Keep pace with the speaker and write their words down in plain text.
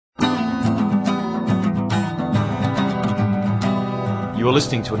You are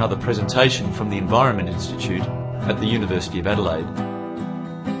listening to another presentation from the Environment Institute at the University of Adelaide.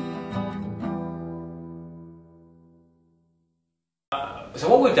 So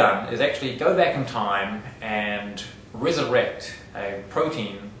what we've done is actually go back in time and resurrect a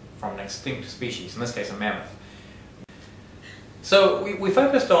protein from an extinct species, in this case a mammoth. So we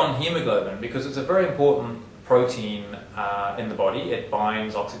focused on haemoglobin because it's a very important protein in the body. It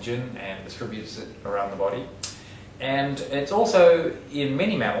binds oxygen and distributes it around the body. And it's also, in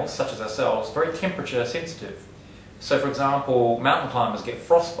many mammals, such as ourselves, very temperature sensitive. So for example, mountain climbers get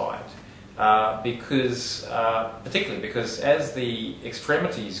frostbite particularly because as the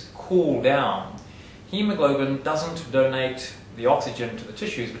extremities cool down, haemoglobin doesn't donate the oxygen to the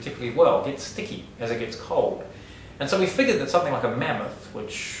tissues particularly well. It gets sticky as it gets cold. And so we figured that something like a mammoth,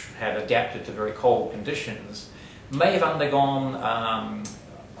 which had adapted to very cold conditions, may have undergone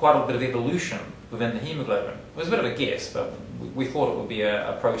quite a bit of evolution within the haemoglobin. It was a bit of a guess, but we thought it would be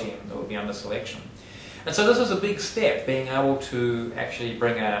a protein that would be under selection. And so this was a big step, being able to actually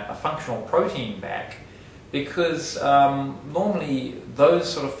bring a functional protein back, because normally those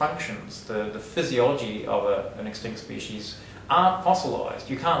sort of functions, the physiology of an extinct species, aren't fossilized.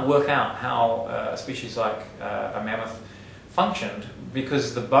 You can't work out how a species like a mammoth functioned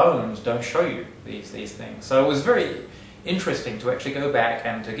because the bones don't show you these things. So it was very interesting to actually go back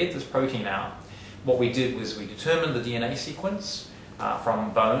and to get this protein out. What we did was we determined the DNA sequence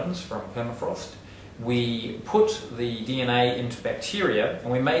from bones, from permafrost. We put the DNA into bacteria,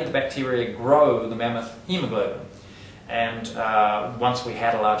 and we made the bacteria grow the mammoth haemoglobin. And once we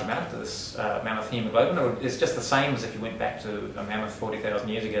had a large amount of this mammoth haemoglobin, it's just the same as if you went back to a mammoth 40,000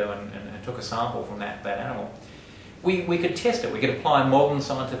 years ago and took a sample from that animal. We could test it. We could apply modern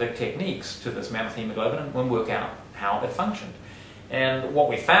scientific techniques to this mammoth haemoglobin and work out how it functioned. And what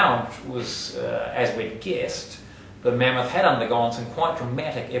we found was, as we'd guessed, the mammoth had undergone some quite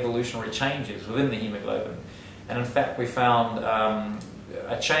dramatic evolutionary changes within the haemoglobin. And in fact, we found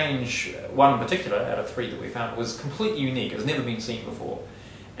a change, one in particular out of three that we found, was completely unique. It has never been seen before.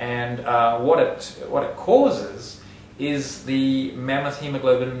 And what it causes is the mammoth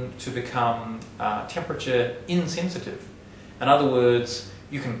haemoglobin to become temperature insensitive. In other words,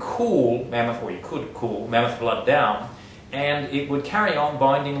 you can cool mammoth, or you could cool mammoth blood down, and it would carry on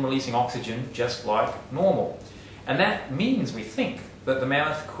binding and releasing oxygen just like normal. And that means, we think, that the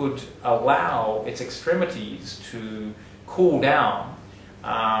mammoth could allow its extremities to cool down,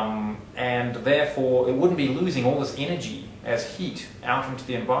 and therefore it wouldn't be losing all this energy as heat out into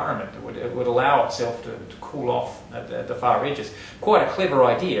the environment. It would allow itself to cool off at the far edges. Quite a clever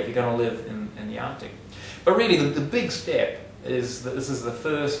idea if you're going to live in the Arctic. But really the big step is that this is the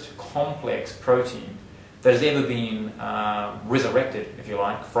first complex protein that has ever been resurrected, if you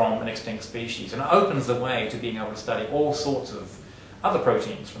like, from an extinct species. And it opens the way to being able to study all sorts of other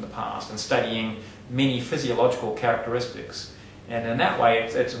proteins from the past and studying many physiological characteristics. And in that way,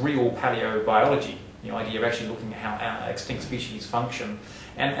 it's real palaeobiology, the idea of actually looking at how extinct species function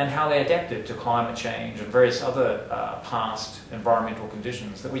and how they adapted to climate change and various other past environmental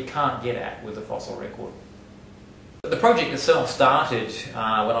conditions that we can't get at with the fossil record. The project itself started when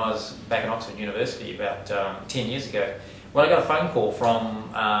I was back in Oxford University about 10 years ago, when I got a phone call from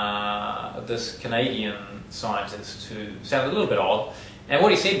this Canadian scientist who sounded a little bit odd. And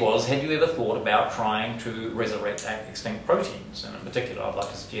what he said was, had you ever thought about trying to resurrect extinct proteins? And in particular, I'd like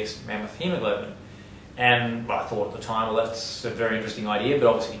to suggest mammoth haemoglobin. And I thought at the time, well, that's a very interesting idea, but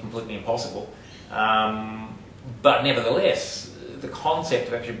obviously completely impossible. But nevertheless, the concept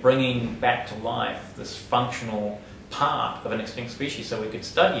of actually bringing back to life this functional part of an extinct species so we could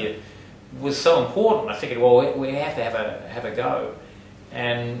study it was so important. I figured, well, we have to have a go.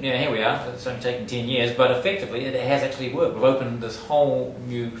 And here we are. It's only taken 10 years, but effectively it has actually worked. We've opened this whole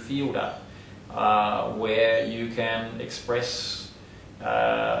new field up where you can express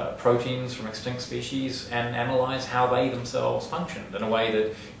proteins from extinct species and analyze how they themselves functioned in a way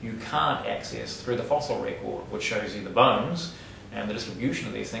that you can't access through the fossil record, which shows you the bones and the distribution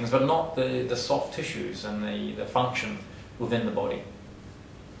of these things, but not the soft tissues and the function within the body.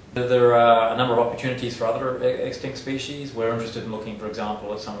 There are a number of opportunities for other extinct species. We're interested in looking, for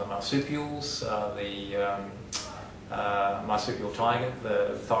example, at some of the marsupials, the marsupial tiger,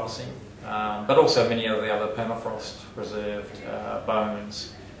 the thylacine, but also many of the other permafrost preserved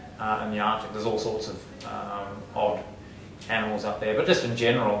bones in the Arctic. There's all sorts of odd animals up there, but just in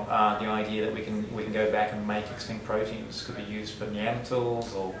general, the idea that we can go back and make extinct proteins could be used for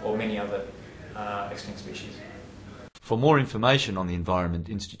Neanderthals or many other extinct species. For more information on the Environment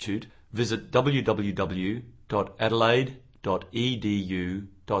Institute, visit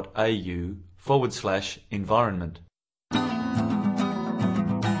www.adelaide.edu.au/environment.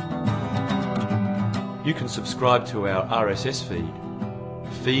 You can subscribe to our RSS feed,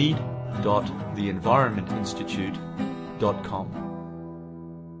 feed.theenvironmentinstitute.com.